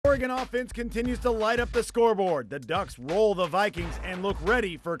Oregon offense continues to light up the scoreboard. The Ducks roll the Vikings and look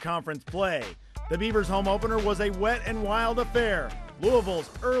ready for conference play. The Beavers' home opener was a wet and wild affair. Louisville's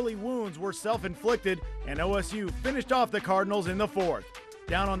early wounds were self-inflicted, and OSU finished off the Cardinals in the fourth.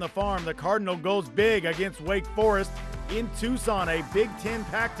 Down on the farm, the Cardinal goes big against Wake Forest. In Tucson, a Big Ten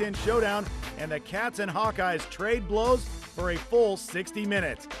Pac-10 showdown, and the Cats and Hawkeyes trade blows for a full 60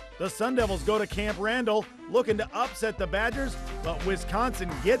 minutes. The Sun Devils go to Camp Randall looking to upset the Badgers, but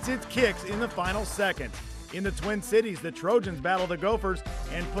Wisconsin gets its kicks in the final seconds. In the Twin Cities, the Trojans battle the Gophers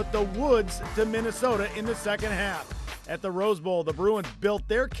and put the Woods to Minnesota in the second half. At the Rose Bowl, the Bruins built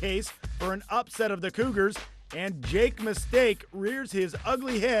their case for an upset of the Cougars, and Jake Mistake rears his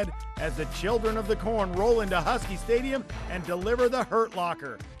ugly head as the Children of the Corn roll into Husky Stadium and deliver the Hurt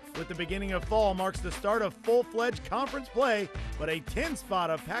Locker. With the beginning of fall marks the start of full-fledged conference play, but a 10 spot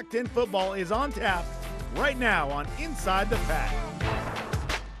of Pac-10 football is on tap right now on Inside the Pac.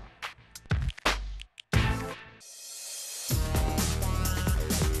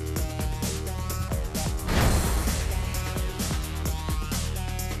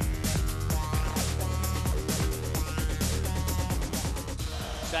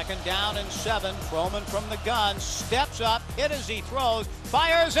 Second down and 7. Froman from the gun, steps up, hit as he throws,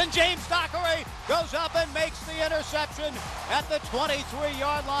 fires, and James Dockery goes up and makes the interception at the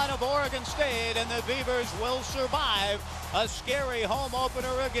 23-yard line of Oregon State, and the Beavers will survive a scary home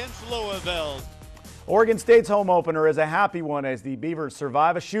opener against Louisville. Oregon State's home opener is a happy one as the Beavers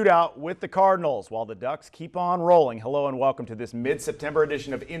survive a shootout with the Cardinals while the Ducks keep on rolling. Hello and welcome to this mid-September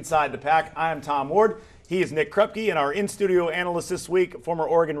edition of Inside the Pac. I am Tom Ward. He is Nick Krupke, and our in-studio analyst this week, former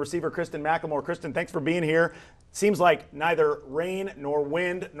Oregon receiver Cristin McLemore. Cristin, thanks for being here. Seems like neither rain nor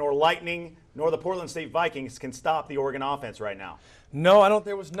wind nor lightning nor the Portland State Vikings can stop the Oregon offense right now. No, I don't.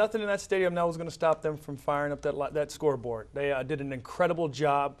 There was nothing in that stadium that was going to stop them from firing up that scoreboard. They did an incredible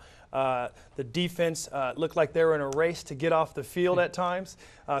job. The defense looked like they were in a race to get off the field at times.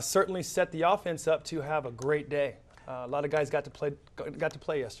 Certainly set the offense up to have a great day. A lot of guys got to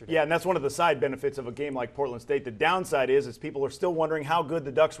play yesterday. Yeah, and that's one of the side benefits of a game like Portland State. The downside is people are still wondering how good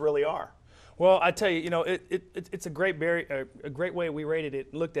the Ducks really are. Well, I tell you, it's a great way we rated it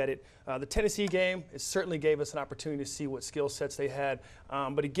and looked at it. The Tennessee game, it certainly gave us an opportunity to see what skill sets they had.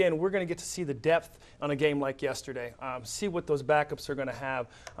 But again, we're going to get to see the depth on a game like yesterday, see what those backups are going to have,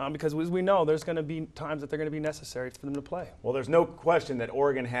 because as we know, there's going to be times that they're going to be necessary for them to play. Well, there's no question that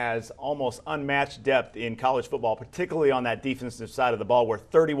Oregon has almost unmatched depth in college football, particularly on that defensive side of the ball where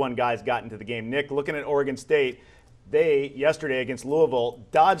 31 guys got into the game. Nick, looking at Oregon State, they, yesterday against Louisville,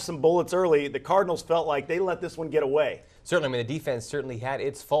 dodged some bullets early. The Cardinals felt like they let this one get away. Certainly, I mean, the defense certainly had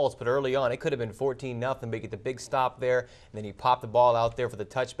its faults, but early on it could have been 14-0, but you get the big stop there, and then you pop the ball out there for the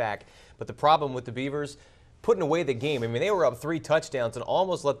touchback. But the problem with the Beavers, putting away the game, I mean, they were up 3 touchdowns and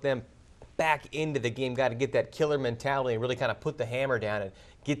almost let them back into the game, got to get that killer mentality and really kind of put the hammer down and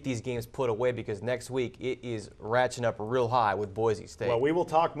get these games put away, because next week it is ratcheting up real high with Boise State. Well, we will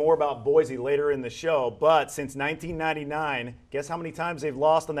talk more about Boise later in the show, but since 1999, guess how many times they've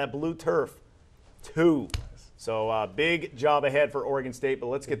lost on that blue turf? 2. So big job ahead for Oregon State, but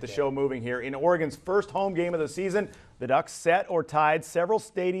let's get the show moving here. In Oregon's first home game of the season, the Ducks set or tied several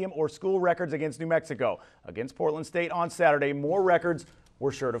stadium or school records against New Mexico. Against Portland State on Saturday, more records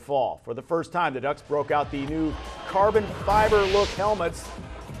were sure to fall. For the first time, the Ducks broke out the new carbon fiber look helmets.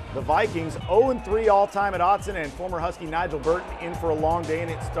 The Vikings 0-3 all-time at Autzen, and former Husky Nigel Burton in for a long day, and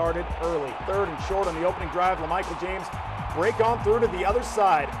it started early. 3rd and short on the opening drive. LaMichael James break on through to the other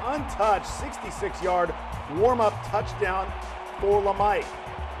side. Untouched 66-yard warm-up touchdown for LaMike.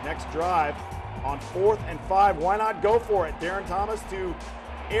 Next drive on 4th and 5. Why not go for it? Darren Thomas to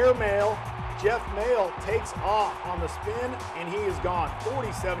airmail. Jeff Mayle takes off on the spin, and he is gone.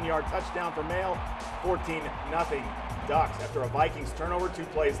 47-yard touchdown for Mayle, 14-0 Ducks. After a Vikings turnover 2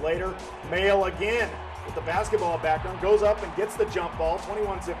 plays later, Mayle again with the basketball background goes up and gets the jump ball.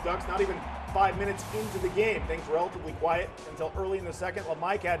 21-zip Ducks, not even 5 minutes into the game. Things relatively quiet until early in the second.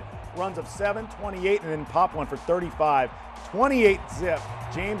 LaMike had runs of 7, 28, and then popped one for 35. 28-zip.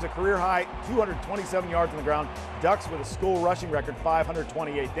 James, a career high, 227 yards on the ground. Ducks with a school rushing record,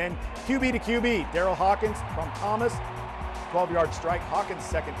 528. Then QB to QB, Daryl Hawkins from Thomas. 12-yard strike. Hawkins'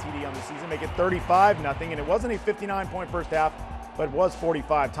 second TD on the season, make it 35-0. And it wasn't a 59-point first half, but it was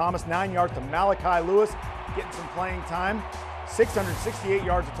 45. Thomas, 9 yards to Malachi Lewis, getting some playing time. 668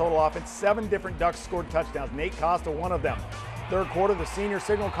 yards of total offense. 7 different Ducks scored touchdowns. Nate Costa, one of them. Third quarter, the senior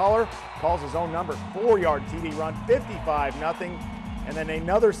signal caller calls his own number. 4-yard TD run, 55-0. And then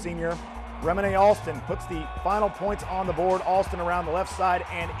another senior, Remine Alston, puts the final points on the board. Alston around the left side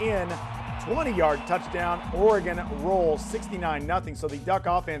and in 20-yard touchdown. Oregon rolls 69-0. So the Duck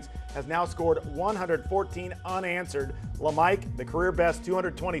offense has now scored 114 unanswered. LeMike, the career best,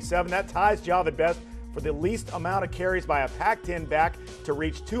 227. That ties Javid Best for the least amount of carries by a Pac-10 back to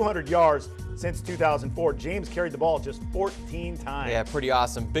reach 200 yards since 2004. James carried the ball just 14 times. Yeah, pretty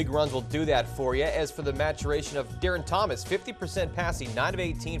awesome. Big runs will do that for you. As for the maturation of Darren Thomas, 50% passing, 9 of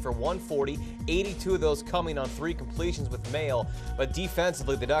 18 for 140, 82 of those coming on 3 completions with Mail. But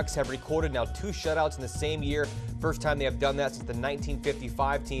defensively, the Ducks have recorded now 2 shutouts in the same year. First time they have done that since the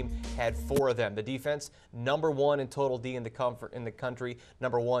 1955 team had 4 of them. The defense, #1 in total D in the country,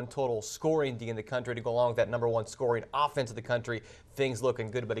 #1 total scoring D in the country to go along with that #1 scoring offense of the country. Things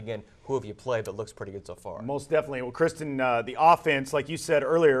looking good, but again, who have you played that looks pretty good so far? Most definitely. Well, Cristin, the offense, like you said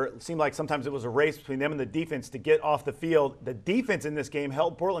earlier, it seemed like sometimes it was a race between them and the defense to get off the field. The defense in this game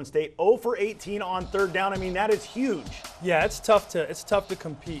held Portland State 0 for 18 on 3rd down. I mean, that is huge. Yeah, it's tough to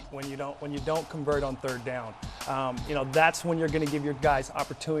compete when you don't convert on 3rd down. That's when you're going to give your guys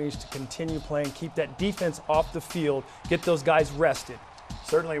opportunities to continue playing, keep that defense off the field, get those guys rested.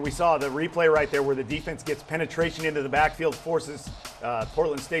 Certainly, we saw the replay right there where the defense gets penetration into the backfield, forces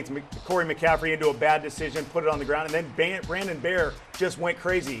Portland State's Corey McCaffrey into a bad decision, put it on the ground, and then Brandon Baer just went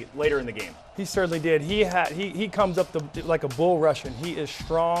crazy later in the game. He certainly did. He comes up like a bull rushing. He is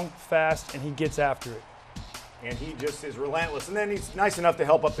strong, fast, and he gets after it. And he just is relentless. And then he's nice enough to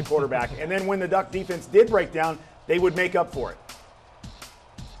help up the quarterback. And then when the Duck defense did break down, they would make up for it.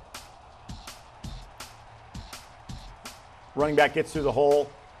 Running back gets through the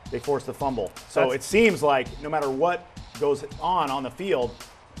hole, they force the fumble. So it seems like no matter what goes on the field,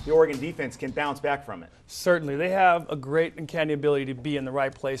 the Oregon defense can bounce back from it. Certainly. They have a great uncanny ability to be in the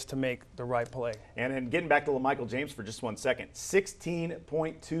right place to make the right play. And then getting back to LaMichael James for just 1 second,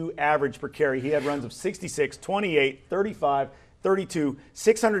 16.2 average per carry. He had runs of 66, 28, 35, 32,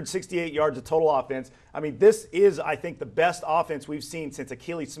 668 yards of total offense. I mean, this is, I think, the best offense we've seen since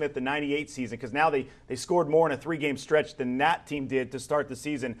Akili Smith, the 98 season, because now they scored more in a 3-game stretch than that team did to start the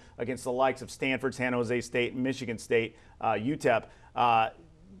season against the likes of Stanford, San Jose State, Michigan State, UTEP.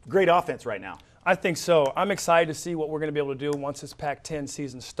 Great offense right now. I think so. I'm excited to see what we're going to be able to do once this Pac-10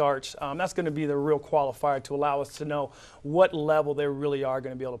 season starts. That's going to be the real qualifier to allow us to know what level they really are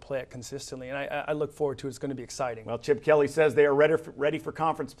going to be able to play it consistently. And I look forward to it. It's going to be exciting. Well, Chip Kelly says they are ready for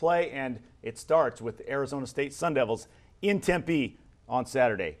conference play, and it starts with Arizona State Sun Devils in Tempe on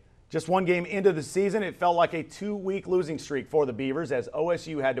Saturday. Just 1 game into the season, it felt like a 2-week losing streak for the Beavers as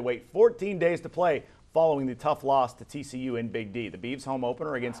OSU had to wait 14 days to play following the tough loss to TCU in Big D. The Beavs' home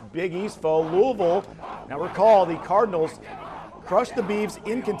opener against Big East foe Louisville. Now recall, the Cardinals crushed the Beavs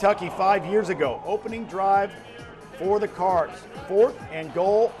in Kentucky 5 years ago. Opening drive for the Cards. 4th and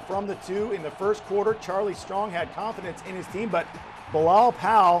goal from the 2 in the first quarter. Charlie Strong had confidence in his team, but Bilal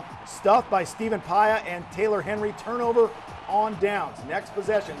Powell stuffed by Stephen Paya and Taylor Henry. Turnover on downs. Next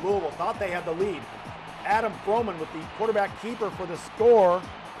possession, Louisville thought they had the lead. Adam Froman with the quarterback keeper for the score.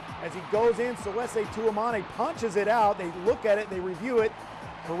 As he goes in, Celeste Tuamane punches it out. They look at it, they review it,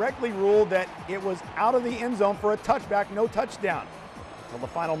 correctly ruled that it was out of the end zone for a touchback, no touchdown. Until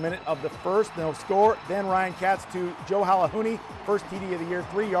the final minute of the first, no score. Then Ryan Katz to Joe Halahuni, first TD of the year,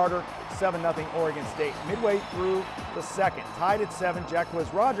 3-yarder, 7-0 Oregon State. Midway through the second, tied at 7,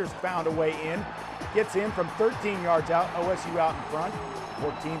 Jacquizz Rogers found a way in, gets in from 13 yards out, OSU out in front,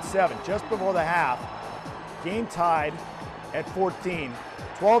 14-7. Just before the half, game tied at 14.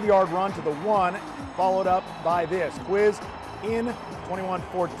 12-yard run to the 1, followed up by this. Quiz in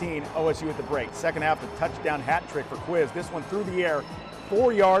 21-14, OSU at the break. Second half, the touchdown hat trick for Quiz. This one through the air,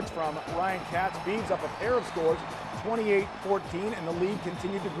 4 yards from Ryan Katz. Beavs up a pair of scores, 28-14, and the lead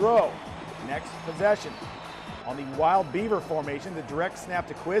continued to grow. Next possession. On the wild Beaver formation, the direct snap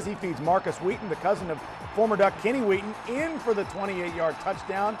to Quiz. He feeds Marcus Wheaton, the cousin of former Duck Kenny Wheaton, in for the 28-yard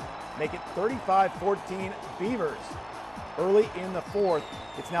touchdown. Make it 35-14 Beavers. Early in the 4th,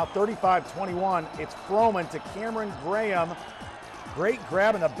 it's now 35-21. It's Froman to Cameron Graham. Great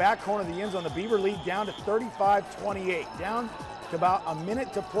grab in the back corner of the end zone. The Beaver lead down to 35-28. Down to about a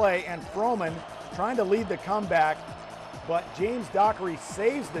minute to play, and Froman trying to lead the comeback, but James Dockery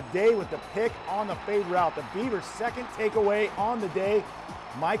saves the day with the pick on the fade route. The Beavers' second takeaway on the day.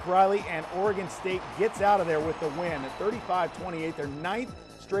 Mike Riley and Oregon State gets out of there with the win at 35-28. Their 9th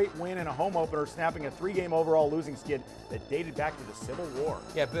straight win in a home opener, snapping a 3-game overall losing skid that dated back to the Civil War.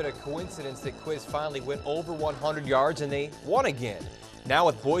 Yeah, a bit of coincidence that Quiz finally went over 100 yards and they won again. Now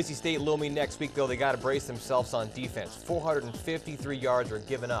with Boise State looming next week, though, they got to brace themselves on defense. 453 yards were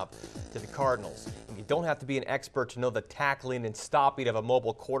given up to the Cardinals. And you don't have to be an expert to know the tackling and stopping of a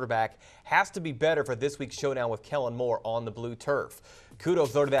mobile quarterback has to be better for this week's showdown with Kellen Moore on the blue turf.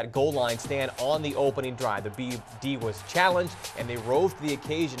 Kudos, though, to that goal line stand on the opening drive. The BD was challenged, and they rose to the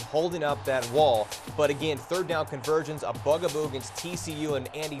occasion, holding up that wall. But again, third down conversions, a bugaboo against TCU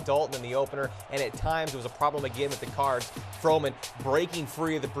and Andy Dalton in the opener, and at times it was a problem again with the Cards. Froman breaking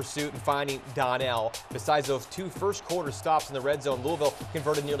free of the pursuit and finding Donnell. Besides those two first quarter stops in the red zone, Louisville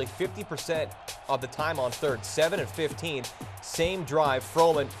converted nearly 50% of the time on third, 7 of 15. Same drive,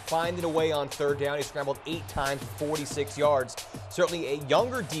 Froman finding a way on third down. He scrambled 8 times, 46 yards. Certainly a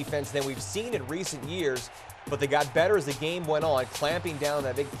younger defense than we've seen in recent years, but they got better as the game went on, clamping down on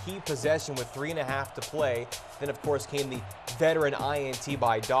that big key possession with 3.5 to play. Then, of course, came the veteran INT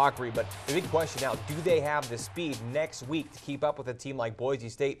by Dockery. But the big question now, do they have the speed next week to keep up with a team like Boise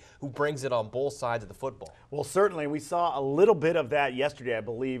State, who brings it on both sides of the football? Well, certainly. We saw a little bit of that yesterday, I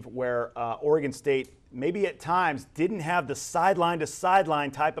believe, where Oregon State maybe at times didn't have the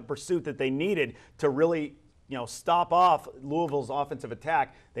sideline-to-sideline type of pursuit that they needed to really stop off Louisville's offensive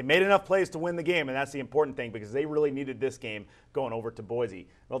attack. They made enough plays to win the game, and that's the important thing because they really needed this game going over to Boise.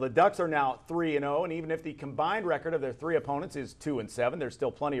 Well, the Ducks are now 3-0, and even if the combined record of their 3 opponents is 2-7, there's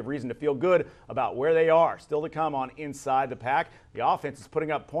still plenty of reason to feel good about where they are. Still to come on Inside the Pac. The offense is putting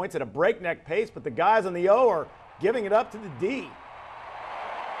up points at a breakneck pace, but the guys on the O are giving it up to the D.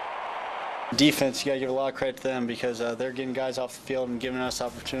 Defense, you got to give a lot of credit to them because they're getting guys off the field and giving us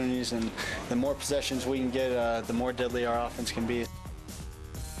opportunities, and the more possessions we can get, the more deadly our offense can be.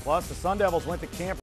 Plus, the Sun Devils went to camp